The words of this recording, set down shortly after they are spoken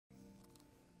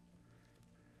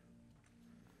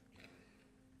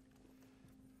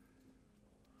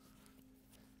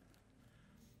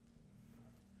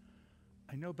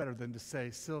know better than to say,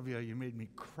 Sylvia, you made me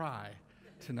cry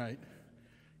tonight,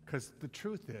 because the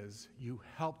truth is, you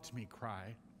helped me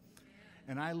cry.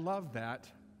 And I love that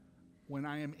when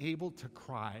I am able to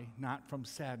cry, not from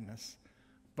sadness,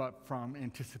 but from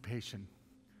anticipation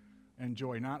and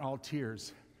joy. Not all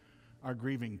tears are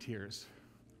grieving tears.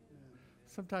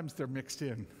 Sometimes they're mixed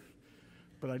in.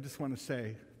 But I just want to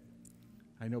say,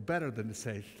 I know better than to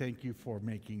say, thank you for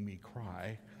making me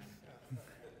cry.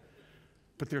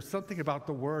 But there's something about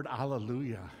the word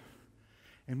alleluia.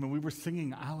 And when we were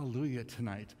singing alleluia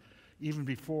tonight, even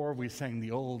before we sang the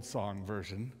old song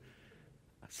version,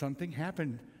 something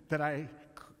happened that I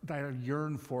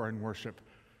yearn for in worship.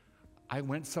 I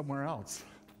went somewhere else.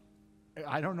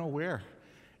 I don't know where.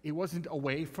 It wasn't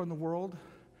away from the world.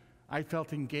 I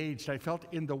felt engaged. I felt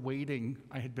in the waiting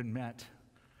I had been met.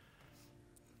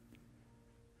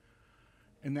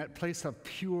 In that place of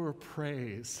pure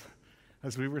praise,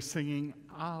 as we were singing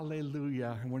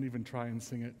Alleluia, I won't even try and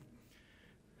sing it,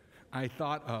 I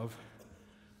thought of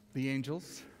the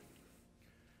angels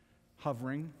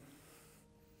hovering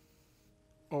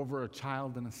over a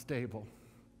child in a stable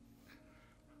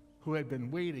who had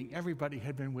been waiting, everybody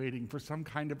had been waiting for some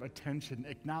kind of attention,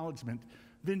 acknowledgement,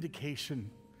 vindication,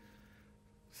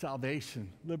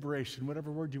 salvation, liberation,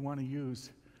 whatever word you want to use.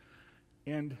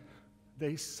 And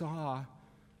they saw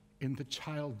in the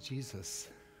child Jesus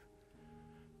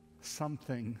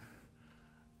something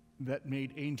that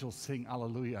made angels sing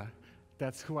Alleluia.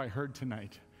 That's who I heard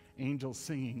tonight, angels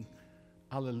singing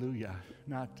Alleluia,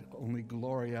 not only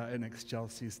Gloria in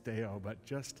excelsis Deo, but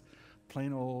just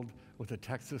plain old with a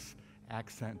Texas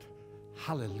accent,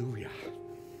 Hallelujah.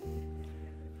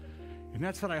 And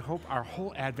that's what I hope our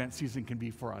whole Advent season can be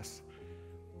for us.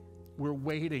 We're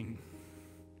waiting,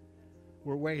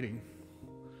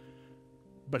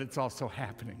 but it's also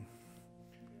happening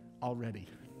already.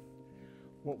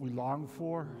 What we long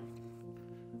for,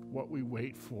 what we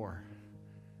wait for,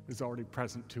 is already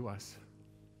present to us.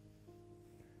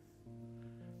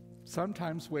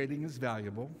 Sometimes waiting is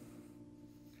valuable.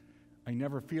 I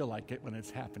never feel like it when it's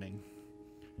happening,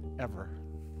 ever.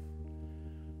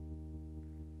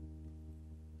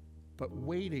 But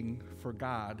waiting for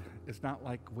God is not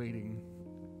like waiting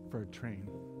for a train.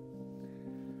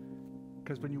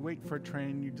 Because when you wait for a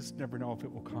train, you just never know if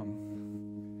it will come.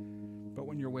 But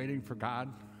when you're waiting for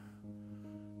God,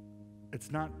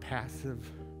 it's not passive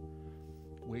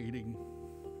waiting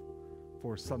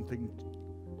for something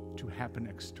to happen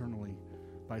externally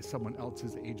by someone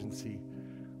else's agency.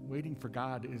 Waiting for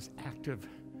God is active,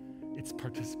 it's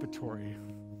participatory,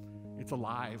 it's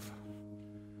alive.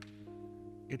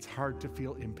 It's hard to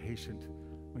feel impatient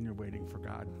when you're waiting for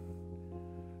God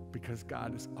because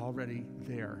God is already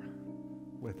there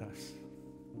with us.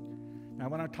 Now I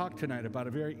want to talk tonight about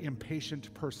a very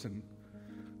impatient person,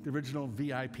 the original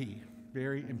VIP,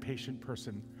 very impatient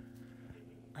person.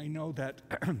 I know that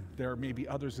there may be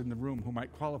others in the room who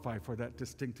might qualify for that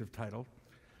distinctive title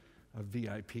of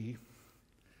VIP.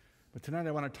 But tonight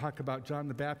I want to talk about John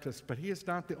the Baptist, but he is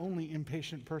not the only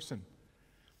impatient person.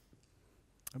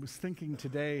 I was thinking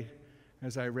today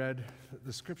as I read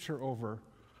the scripture over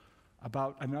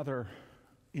about another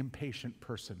impatient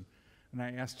person. And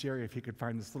I asked Jerry if he could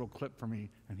find this little clip for me,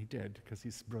 and he did, because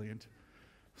he's brilliant.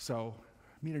 So,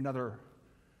 meet another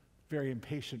very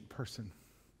impatient person.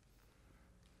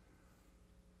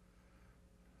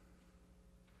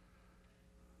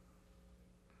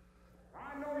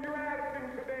 I know you're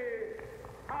asking today,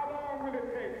 how long will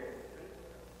it take?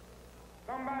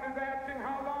 Somebody's asking,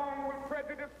 how long will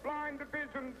prejudice blind the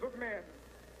visions of men?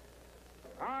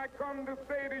 I come to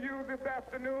say to you this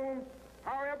afternoon,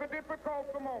 however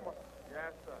difficult the moment,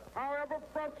 yes, sir, however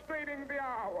frustrating the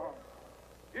hour,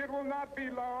 it will not be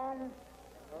long,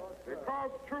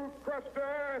 because truth crushed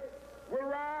earth will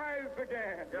rise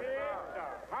again. Yes, sir.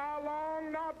 How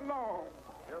long? Not long.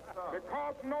 Yes, sir.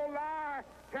 Because no lie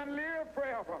can live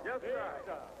forever. Yes,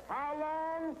 sir. How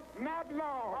long? Not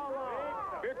long. How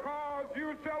long? Because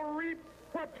you shall reap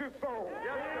what you sow.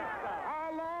 Yes, sir. How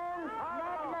long?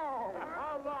 Not long.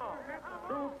 How long?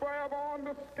 Truth forever on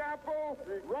the scaffold,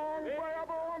 wrong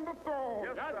forever on the throne.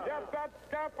 Yes, that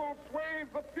scaffold sways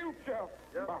the future.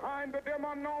 Yes. Behind the dim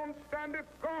unknown standeth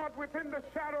God within the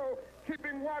shadow,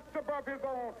 keeping watch above his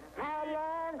own. How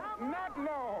long? Not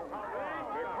long.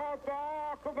 Because the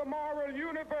arc of the moral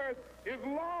universe is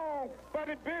long, but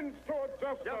it bends toward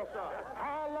justice. Yes,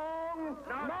 how long?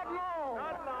 Not long.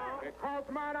 Not long. Because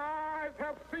mine eyes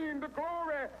have seen the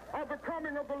glory of the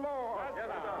coming of the Lord. Yes,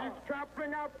 he's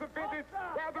trampling out the vintage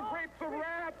where the grapes of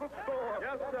wrath are stored.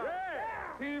 Yes, sir.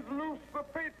 He's loosed the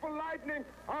fateful lightning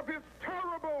of his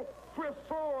terrible swift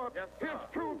sword. Yes, his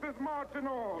truth is marching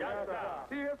on. Yes,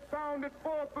 he has sounded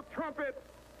forth the trumpet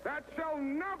that shall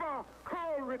never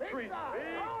call retreat.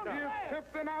 He is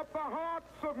sifting out the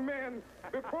hearts of men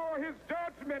before his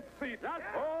judgment seat.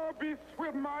 Oh, be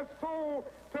swift, my soul,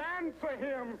 to answer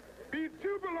him. Be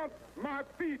jubilant, my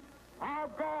feet. Our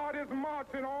God is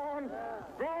marching on.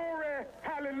 Glory,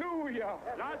 hallelujah.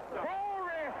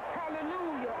 Glory,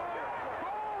 hallelujah.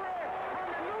 Glory,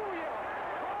 hallelujah.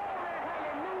 Glory,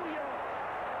 hallelujah.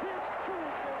 His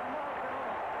truth is marching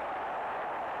on.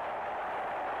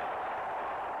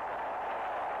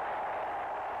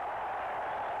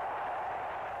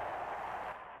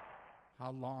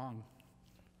 How long?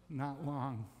 Not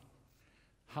long.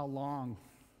 How long?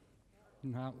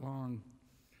 Not long.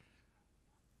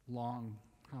 Long.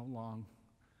 How long?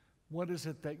 What is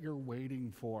it that you're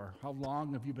waiting for? How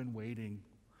long have you been waiting?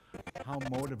 How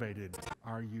motivated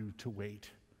are you to wait?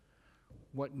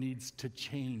 What needs to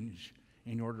change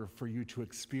in order for you to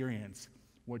experience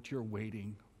what you're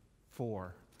waiting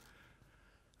for?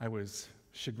 I was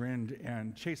chagrined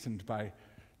and chastened by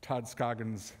Todd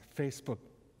Scoggins' Facebook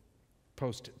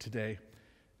post today,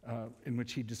 in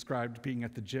which he described being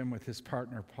at the gym with his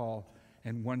partner, Paul,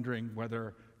 and wondering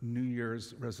whether New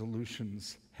Year's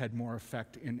resolutions had more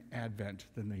effect in Advent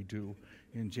than they do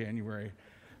in January.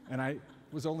 And I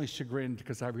was only chagrined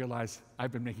because I realized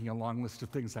I've been making a long list of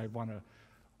things I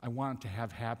want to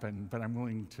have happen, but I'm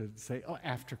willing to say, oh,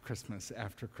 after Christmas.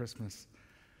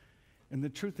 And the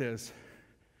truth is,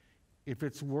 if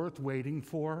it's worth waiting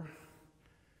for,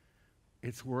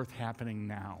 it's worth happening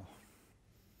now.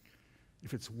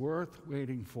 If it's worth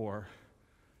waiting for,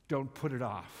 don't put it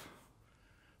off.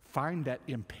 Find that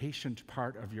impatient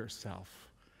part of yourself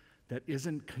that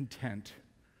isn't content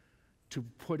to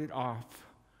put it off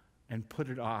and put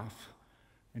it off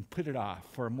and put it off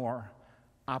for a more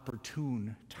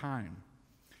opportune time.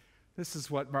 This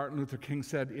is what Martin Luther King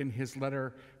said in his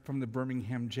letter from the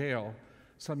Birmingham jail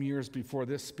some years before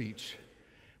this speech,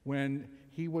 when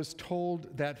he was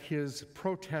told that his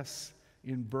protests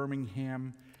in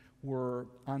Birmingham were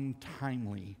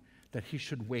untimely, that he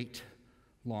should wait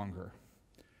longer.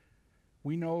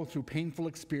 We know through painful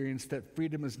experience that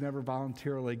freedom is never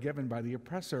voluntarily given by the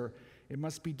oppressor. It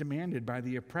must be demanded by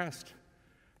the oppressed.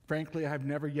 Frankly, I've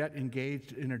never yet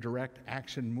engaged in a direct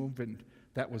action movement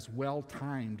that was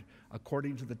well-timed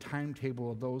according to the timetable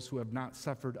of those who have not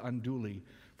suffered unduly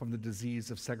from the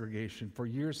disease of segregation. For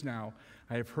years now,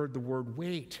 I have heard the word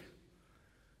wait.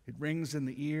 It rings in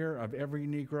the ear of every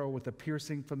Negro with a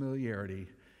piercing familiarity.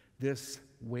 This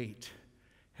wait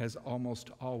has almost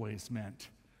always meant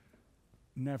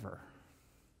never.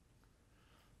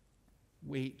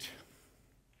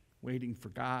 Waiting for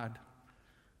God,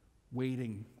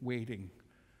 waiting.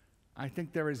 I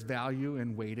think there is value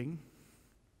in waiting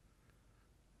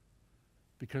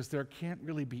because there can't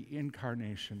really be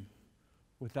incarnation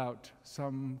without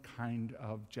some kind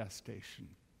of gestation.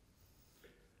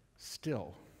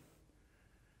 Still,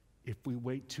 if we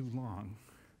wait too long,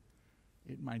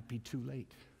 it might be too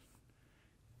late.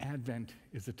 Advent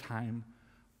is a time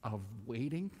of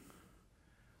waiting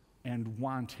and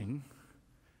wanting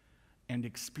and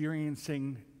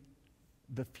experiencing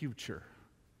the future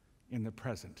in the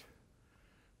present.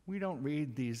 We don't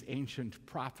read these ancient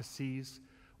prophecies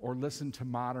or listen to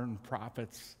modern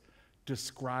prophets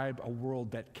describe a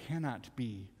world that cannot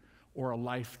be or a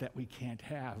life that we can't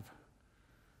have.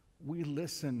 We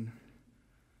listen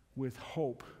with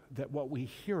hope that what we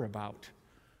hear about,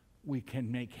 we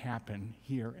can make happen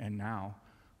here and now.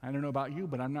 I don't know about you,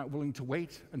 but I'm not willing to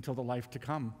wait until the life to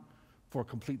come for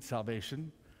complete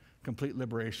salvation, complete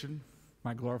liberation,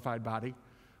 my glorified body,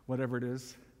 whatever it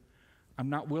is. I'm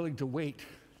not willing to wait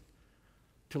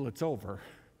till it's over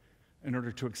in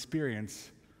order to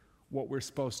experience what we're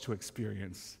supposed to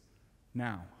experience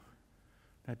now.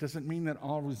 That doesn't mean that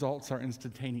all results are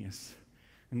instantaneous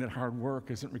and that hard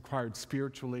work isn't required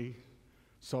spiritually,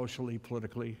 socially,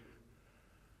 politically.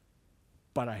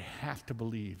 But I have to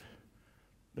believe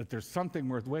that there's something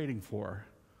worth waiting for,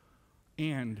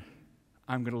 and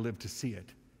I'm going to live to see it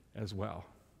as well.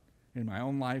 In my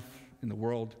own life, in the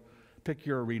world, pick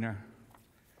your arena.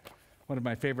 One of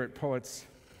my favorite poets,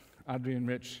 Adrian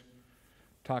Rich,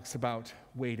 talks about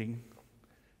waiting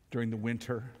during the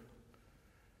winter.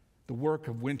 The work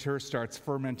of winter starts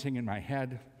fermenting in my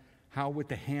head. How with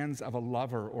the hands of a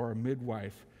lover or a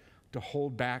midwife to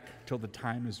hold back till the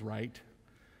time is right.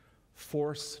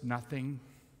 Force nothing.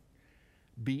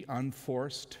 Be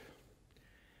unforced.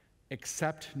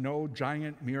 Accept no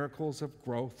giant miracles of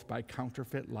growth by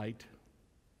counterfeit light.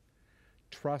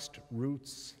 Trust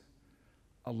roots.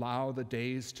 Allow the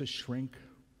days to shrink.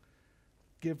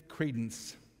 Give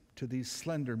credence to these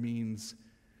slender means.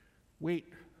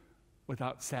 Wait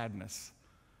without sadness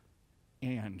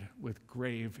and with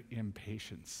grave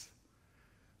impatience.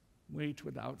 Wait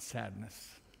without sadness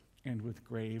and with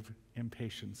grave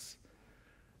impatience.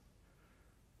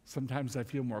 Sometimes I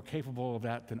feel more capable of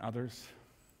that than others.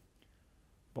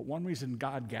 But one reason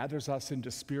God gathers us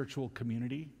into spiritual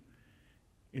community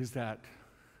is that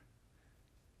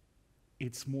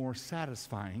it's more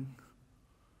satisfying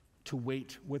to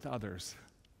wait with others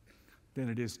than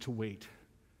it is to wait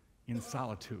in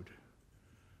solitude.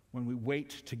 When we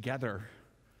wait together,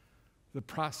 the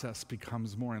process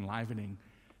becomes more enlivening.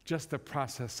 Just the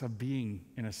process of being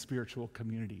in a spiritual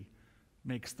community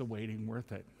makes the waiting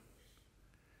worth it.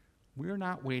 We're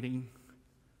not waiting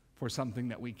for something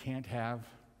that we can't have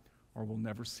or will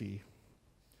never see.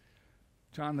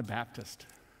 John the Baptist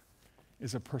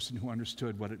is a person who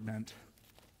understood what it meant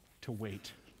to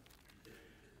wait,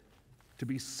 to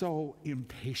be so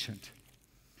impatient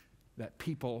that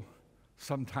people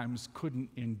sometimes couldn't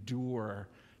endure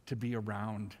to be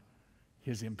around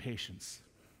his impatience.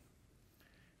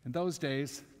 In those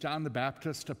days, John the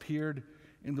Baptist appeared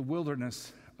in the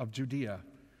wilderness of Judea,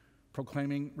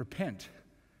 proclaiming, "Repent,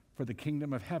 for the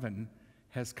kingdom of heaven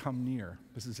has come near."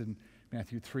 This is in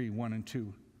Matthew 3, 1 and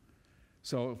 2.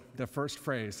 So the first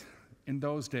phrase, in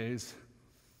those days,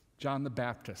 John the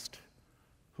Baptist.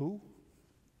 Who?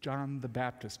 John the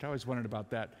Baptist. I always wondered about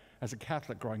that. As a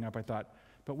Catholic growing up, I thought,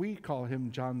 but we call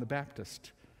him John the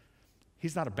Baptist.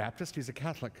 He's not a Baptist, he's a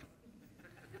Catholic.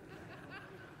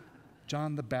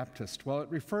 John the Baptist. Well, it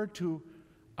referred to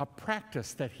a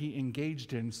practice that he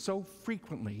engaged in so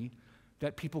frequently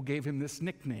that people gave him this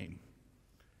nickname,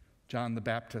 John the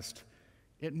Baptist.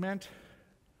 It meant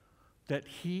that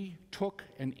he took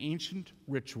an ancient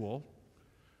ritual,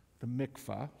 the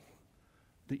mikvah,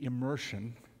 the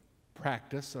immersion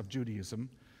practice of Judaism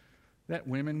that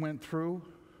women went through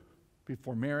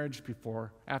before marriage,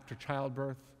 after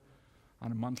childbirth,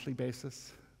 on a monthly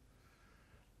basis,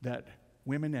 that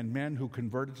women and men who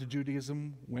converted to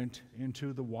Judaism went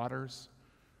into the waters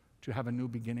to have a new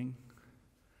beginning.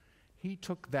 He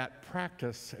took that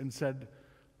practice and said,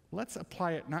 let's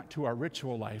apply it not to our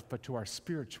ritual life, but to our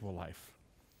spiritual life.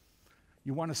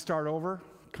 You want to start over?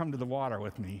 Come to the water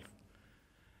with me,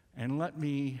 and let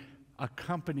me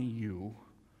accompany you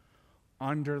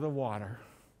under the water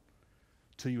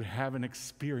till you have an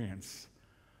experience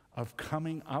of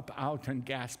coming up out and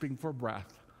gasping for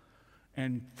breath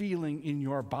and feeling in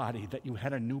your body that you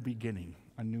had a new beginning,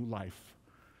 a new life.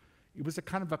 It was a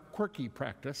kind of a quirky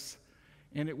practice,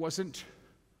 and it wasn't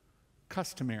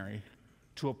customary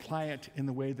to apply it in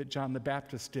the way that John the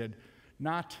Baptist did,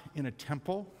 not in a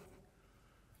temple,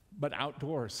 but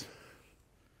outdoors.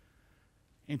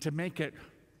 And to make it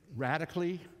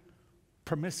radically,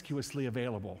 promiscuously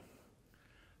available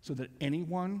so that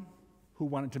anyone who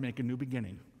wanted to make a new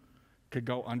beginning could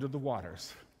go under the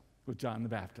waters with John the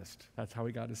Baptist. That's how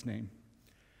he got his name.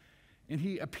 And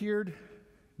he appeared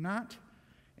not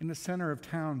in the center of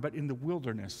town, but in the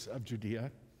wilderness of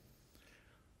Judea,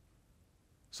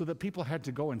 so that people had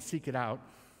to go and seek it out.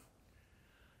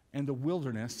 And the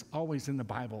wilderness, always in the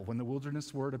Bible, when the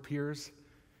wilderness word appears,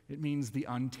 it means the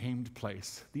untamed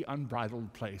place, the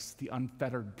unbridled place, the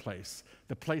unfettered place,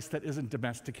 the place that isn't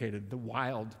domesticated, the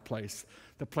wild place,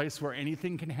 the place where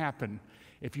anything can happen.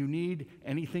 If you need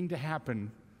anything to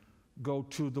happen, go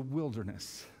to the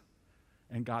wilderness,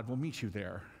 and God will meet you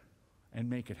there and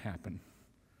make it happen.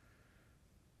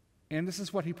 And this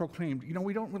is what he proclaimed. You know,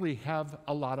 we don't really have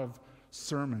a lot of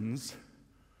sermons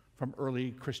from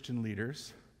early Christian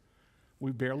leaders.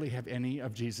 We barely have any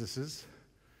of Jesus's.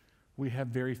 We have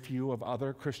very few of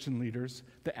other Christian leaders,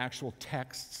 the actual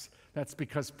texts. That's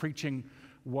because preaching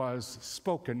was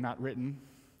spoken, not written.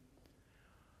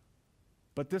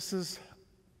 But this is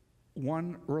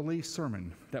one early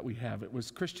sermon that we have. It was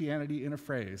Christianity in a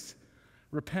phrase.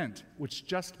 Repent, which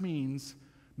just means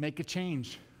make a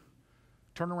change.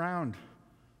 Turn around.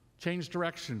 Change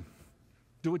direction.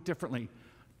 Do it differently.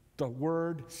 The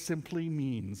word simply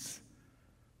means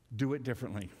do it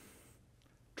differently.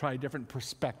 Try a different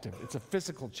perspective. It's a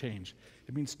physical change.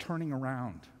 It means turning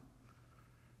around.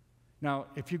 Now,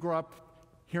 if you grow up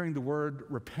hearing the word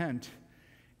repent,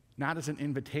 not as an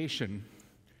invitation,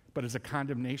 but as a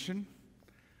condemnation,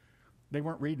 they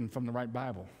weren't reading from the right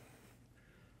Bible.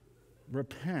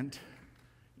 Repent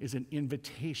is an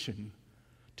invitation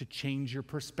to change your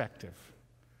perspective.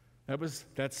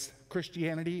 That's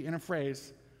Christianity in a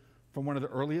phrase from one of the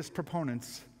earliest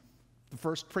proponents, the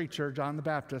first preacher, John the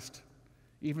Baptist.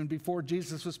 Even before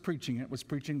Jesus was preaching it, was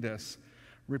preaching this: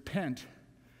 repent,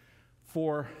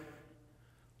 for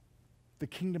the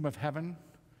kingdom of heaven,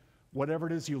 whatever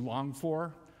it is you long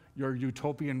for, your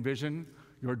utopian vision,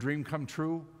 your dream come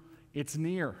true, it's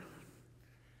near.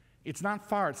 It's not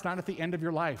far. It's not at the end of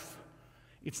your life.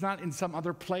 It's not in some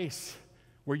other place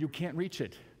where you can't reach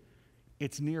it.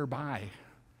 It's nearby.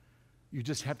 You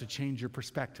just have to change your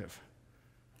perspective.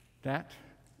 That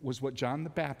was what John the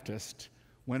Baptist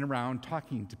went around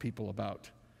talking to people about.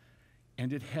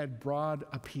 And it had broad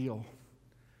appeal.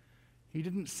 He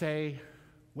didn't say,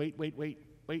 wait.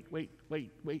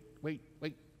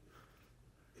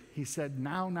 He said,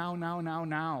 now.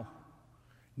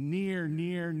 Near.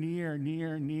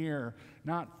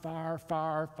 Not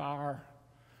far.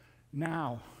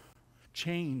 Now.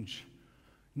 Change.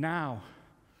 Now.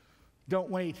 Don't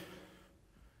wait.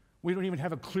 We don't even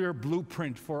have a clear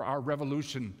blueprint for our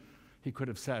revolution, he could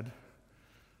have said.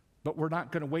 But we're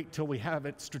not going to wait till we have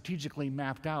it strategically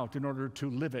mapped out in order to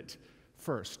live it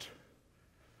first.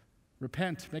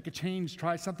 Repent, make a change,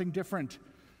 try something different.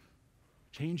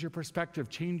 Change your perspective,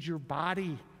 change your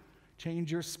body,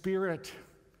 change your spirit.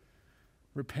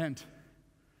 Repent.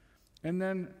 And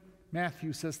then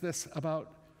Matthew says this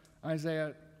about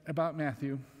about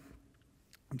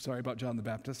John the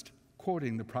Baptist,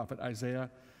 quoting the prophet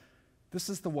Isaiah. This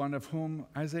is the one of whom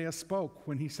Isaiah spoke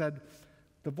when he said,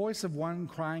 "The voice of one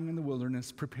crying in the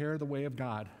wilderness, prepare the way of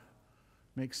God,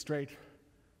 make straight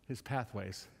his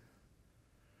pathways."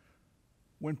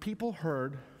 When people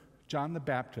heard John the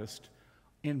Baptist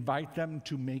invite them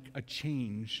to make a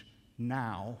change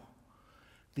now,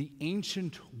 the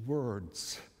ancient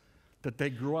words that they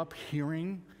grew up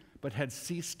hearing but had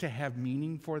ceased to have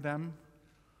meaning for them,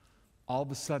 all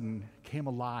of a sudden came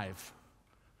alive.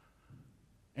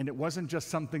 And it wasn't just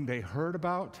something they heard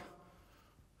about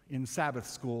in Sabbath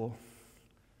school,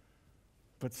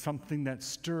 but something that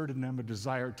stirred in them a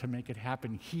desire to make it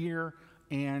happen here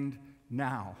and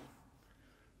now.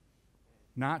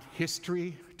 Not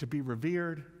history to be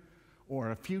revered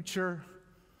or a future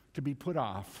to be put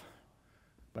off,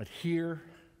 but here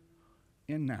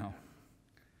and now.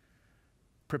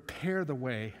 Prepare the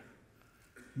way,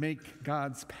 make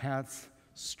God's paths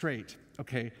straight.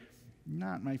 Okay,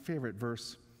 not my favorite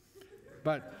verse,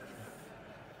 but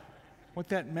what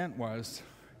that meant was,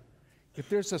 if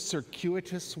there's a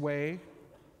circuitous way,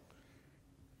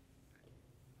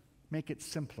 make it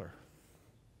simpler.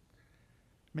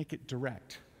 Make it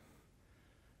direct.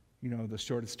 You know, the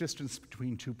shortest distance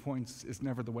between 2 points is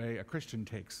never the way a Christian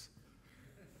takes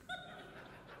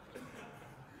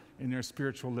in their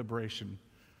spiritual liberation.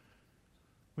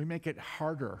 We make it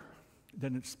harder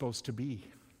than it's supposed to be.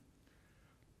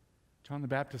 John the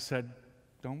Baptist said,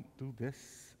 don't do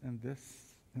this and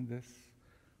this and this.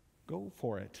 Go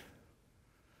for it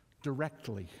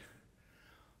directly.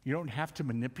 You don't have to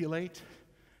manipulate.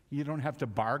 You don't have to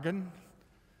bargain.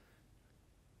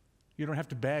 You don't have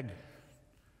to beg.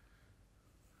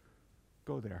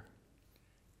 Go there,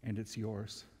 and it's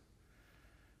yours.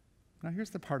 Now, here's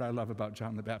the part I love about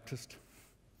John the Baptist.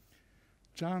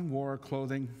 John wore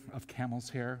clothing of camel's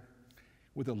hair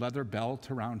with a leather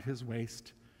belt around his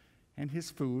waist, and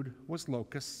his food was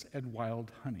locusts and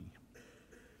wild honey.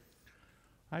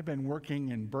 I've been working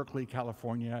in Berkeley,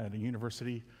 California at a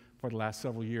university for the last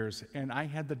several years, and I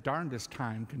had the darndest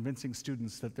time convincing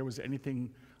students that there was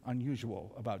anything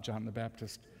unusual about John the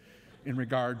Baptist in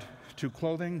regard to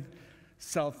clothing,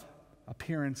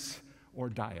 self-appearance, or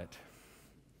diet.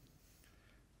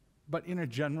 But in a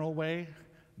general way,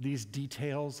 these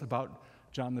details about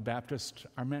John the Baptist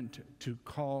are meant to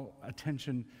call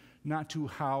attention not to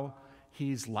how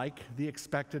he's like the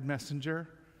expected messenger,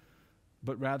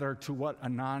 but rather to what a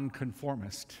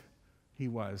nonconformist he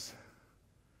was.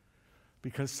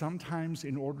 Because sometimes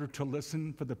in order to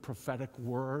listen for the prophetic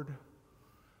word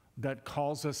that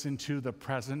calls us into the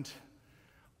present,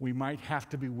 we might have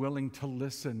to be willing to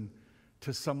listen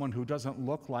to someone who doesn't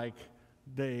look like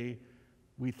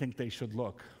we think they should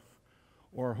look,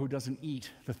 or who doesn't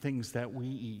eat the things that we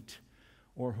eat,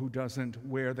 or who doesn't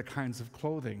wear the kinds of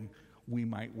clothing we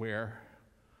might wear.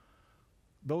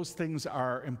 Those things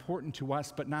are important to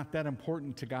us, but not that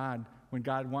important to God. When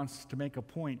God wants to make a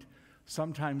point,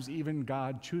 sometimes even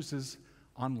God chooses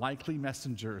unlikely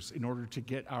messengers in order to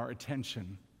get our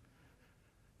attention,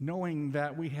 knowing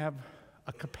that we have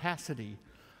a capacity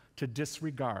to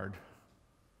disregard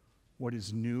what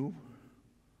is new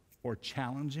or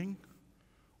challenging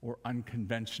or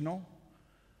unconventional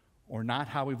or not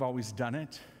how we've always done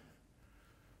it.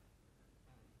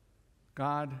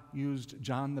 God used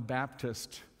John the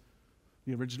Baptist,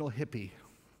 the original hippie,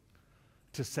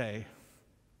 to say,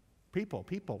 people,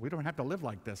 we don't have to live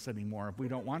like this anymore if we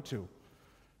don't want to.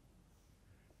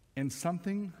 And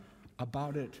something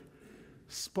about it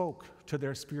spoke to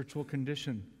their spiritual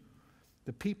condition.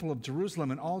 The people of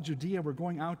Jerusalem and all Judea were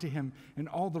going out to him in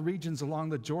all the regions along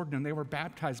the Jordan, and they were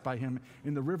baptized by him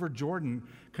in the river Jordan,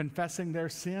 confessing their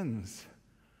sins.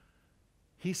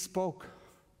 He spoke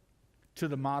to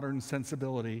the modern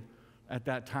sensibility at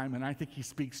that time, and I think he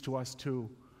speaks to us too.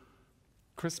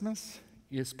 Christmas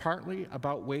is partly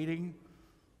about waiting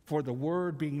for the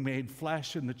Word being made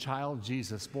flesh in the child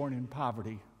Jesus, born in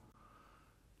poverty.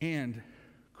 And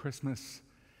Christmas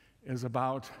is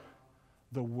about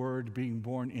the Word being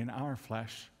born in our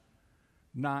flesh,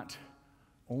 not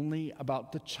only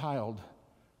about the child,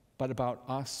 but about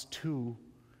us too,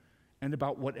 and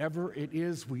about whatever it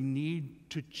is we need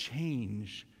to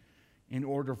change in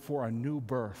order for a new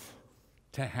birth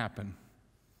to happen.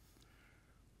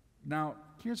 Now,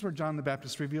 here's where John the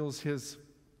Baptist reveals his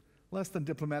less than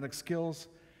diplomatic skills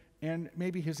and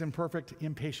maybe his imperfect,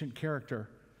 impatient character.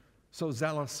 So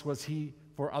zealous was he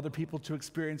for other people to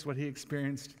experience what he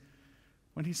experienced.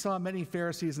 When he saw many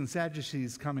Pharisees and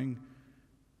Sadducees coming,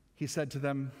 he said to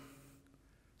them,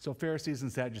 so Pharisees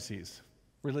and Sadducees,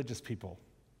 religious people,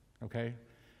 okay?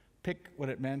 Pick what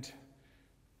it meant,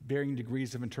 varying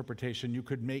degrees of interpretation. You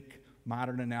could make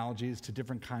modern analogies to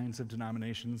different kinds of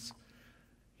denominations.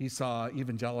 He saw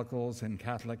evangelicals and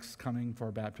Catholics coming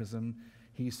for baptism.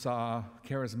 He saw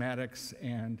charismatics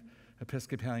and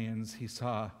Episcopalians. He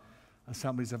saw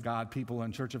Assemblies of God people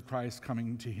and Church of Christ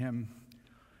coming to him.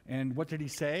 And what did he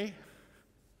say?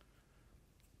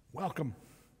 Welcome.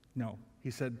 No,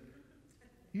 he said,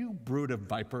 you brood of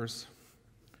vipers,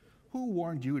 who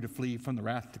warned you to flee from the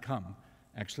wrath to come?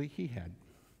 Actually, he had.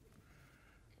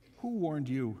 Who warned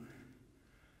you?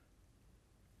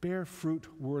 Bear fruit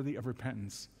worthy of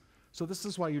repentance. So this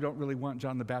is why you don't really want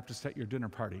John the Baptist at your dinner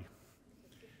party.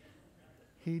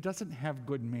 He doesn't have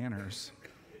good manners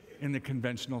in the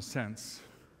conventional sense,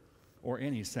 or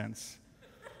any sense.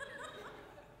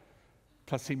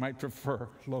 Plus, he might prefer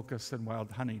locusts and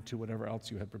wild honey to whatever else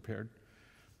you had prepared.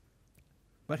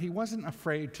 But he wasn't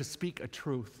afraid to speak a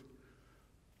truth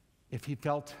if he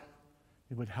felt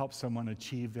it would help someone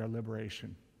achieve their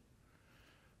liberation.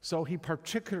 So he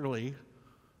particularly,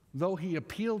 though he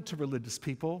appealed to religious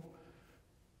people,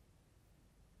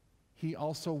 he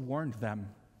also warned them.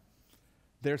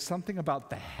 There's something about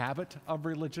the habit of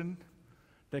religion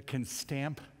that can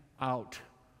stamp out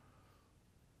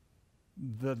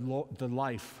the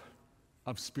life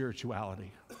of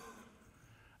spirituality.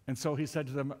 And so he said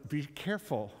to them, be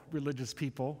careful, religious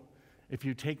people, if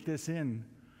you take this in,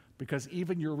 because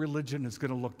even your religion is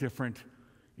going to look different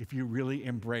if you really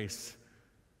embrace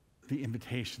the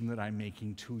invitation that I'm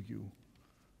making to you.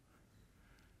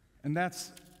 And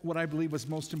that's what I believe was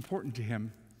most important to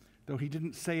him, though he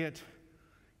didn't say it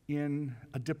in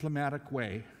a diplomatic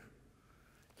way.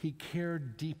 He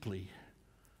cared deeply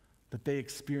that they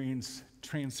experience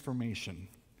transformation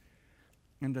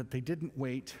and that they didn't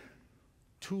wait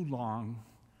too long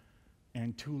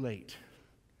and too late.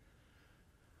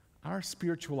 Our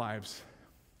spiritual lives,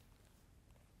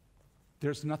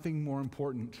 there's nothing more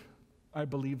important. I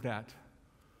believe that.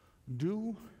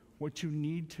 Do what you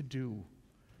need to do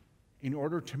in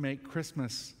order to make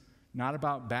Christmas not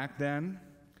about back then,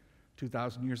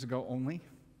 2,000 years ago only,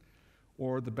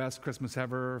 or the best Christmas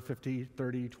ever 50,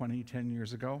 30, 20, 10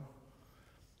 years ago,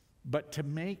 but to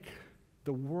make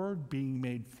the Word being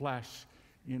made flesh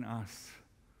in us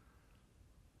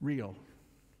real,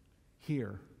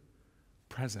 here,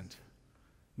 present,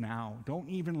 now. Don't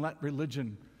even let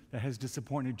religion that has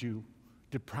disappointed you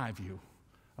deprive you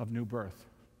of new birth.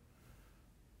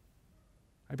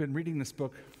 I've been reading this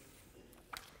book,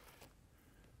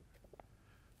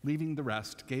 Leaving the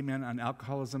Rest, Gay Men on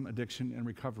Alcoholism, Addiction, and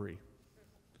Recovery.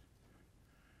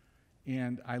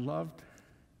 And I loved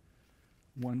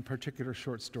one particular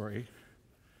short story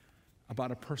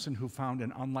about a person who found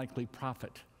an unlikely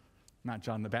prophet, not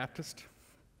John the Baptist,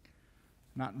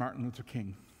 not Martin Luther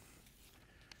King.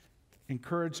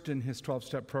 Encouraged in his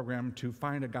 12-step program to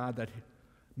find a God that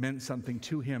meant something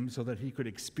to him so that he could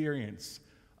experience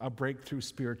a breakthrough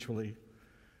spiritually,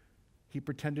 he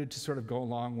pretended to sort of go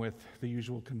along with the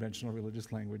usual conventional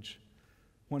religious language.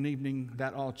 One evening,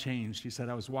 that all changed. He said,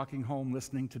 I was walking home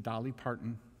listening to Dolly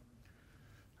Parton.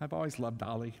 I've always loved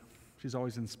Dolly. She's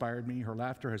always inspired me. Her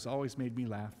laughter has always made me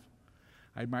laugh.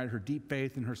 I admired her deep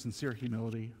faith and her sincere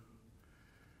humility.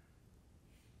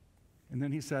 And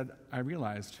then he said, I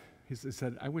realized, he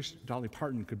said, I wish Dolly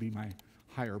Parton could be my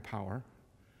higher power.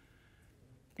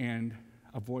 And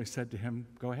a voice said to him,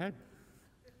 go ahead.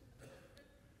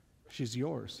 She's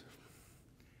yours.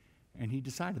 And he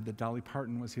decided that Dolly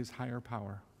Parton was his higher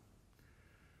power.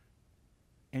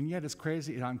 And yet, as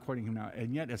crazy, I'm quoting him now,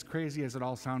 and yet as crazy as it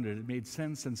all sounded, it made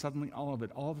sense, and suddenly all of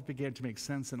it began to make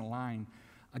sense and align.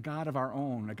 A God of our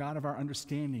own, a God of our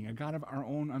understanding, a God of our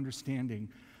own understanding.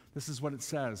 This is what it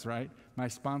says, right? My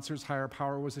sponsor's higher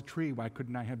power was a tree. Why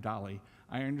couldn't I have Dolly?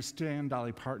 I understand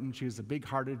Dolly Parton. She is a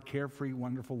big-hearted, carefree,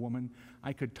 wonderful woman.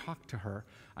 I could talk to her.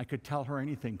 I could tell her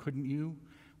anything. Couldn't you?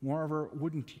 Moreover,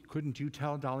 couldn't you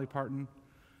tell Dolly Parton?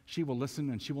 She will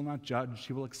listen and she will not judge.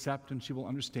 She will accept and she will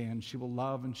understand. She will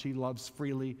love and she loves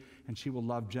freely and she will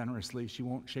love generously. She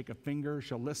won't shake a finger.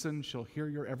 She'll listen. She'll hear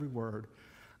your every word.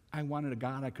 I wanted a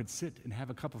God I could sit and have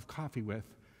a cup of coffee with.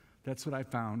 That's what I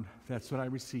found. That's what I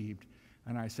received.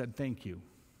 And I said, thank you.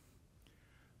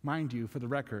 Mind you, for the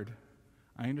record,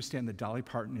 I understand that Dolly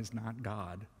Parton is not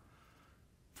God.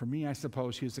 For me, I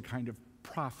suppose she is a kind of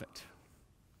prophet.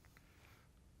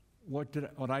 What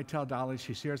I tell Dolly,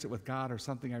 she shares it with God or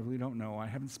something, I really don't know. I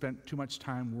haven't spent too much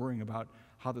time worrying about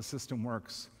how the system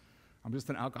works. I'm just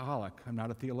an alcoholic. I'm not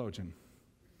a theologian.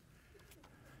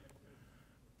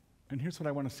 And here's what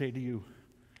I want to say to you.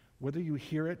 Whether you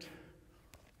hear it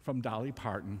from Dolly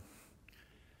Parton,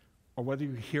 or whether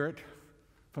you hear it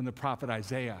from the prophet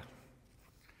Isaiah,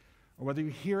 or whether you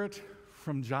hear it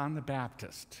from John the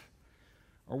Baptist,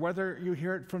 or whether you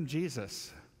hear it from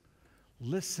Jesus,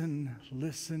 listen,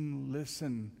 listen,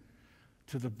 listen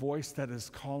to the voice that is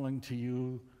calling to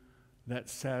you that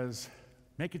says,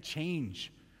 make a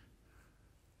change.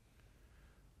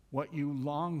 What you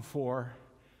long for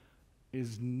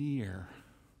is near.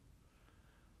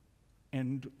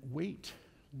 And wait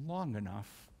long enough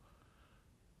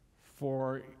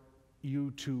for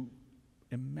you to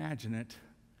imagine it,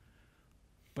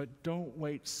 but don't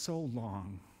wait so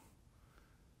long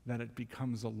that it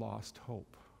becomes a lost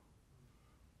hope.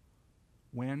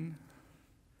 When?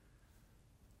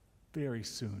 Very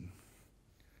soon.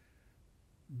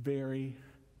 Very,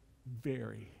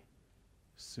 very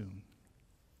soon.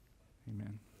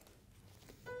 Amen.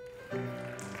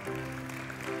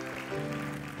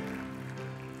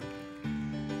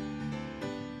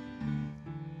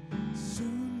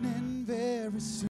 Soon and very soon.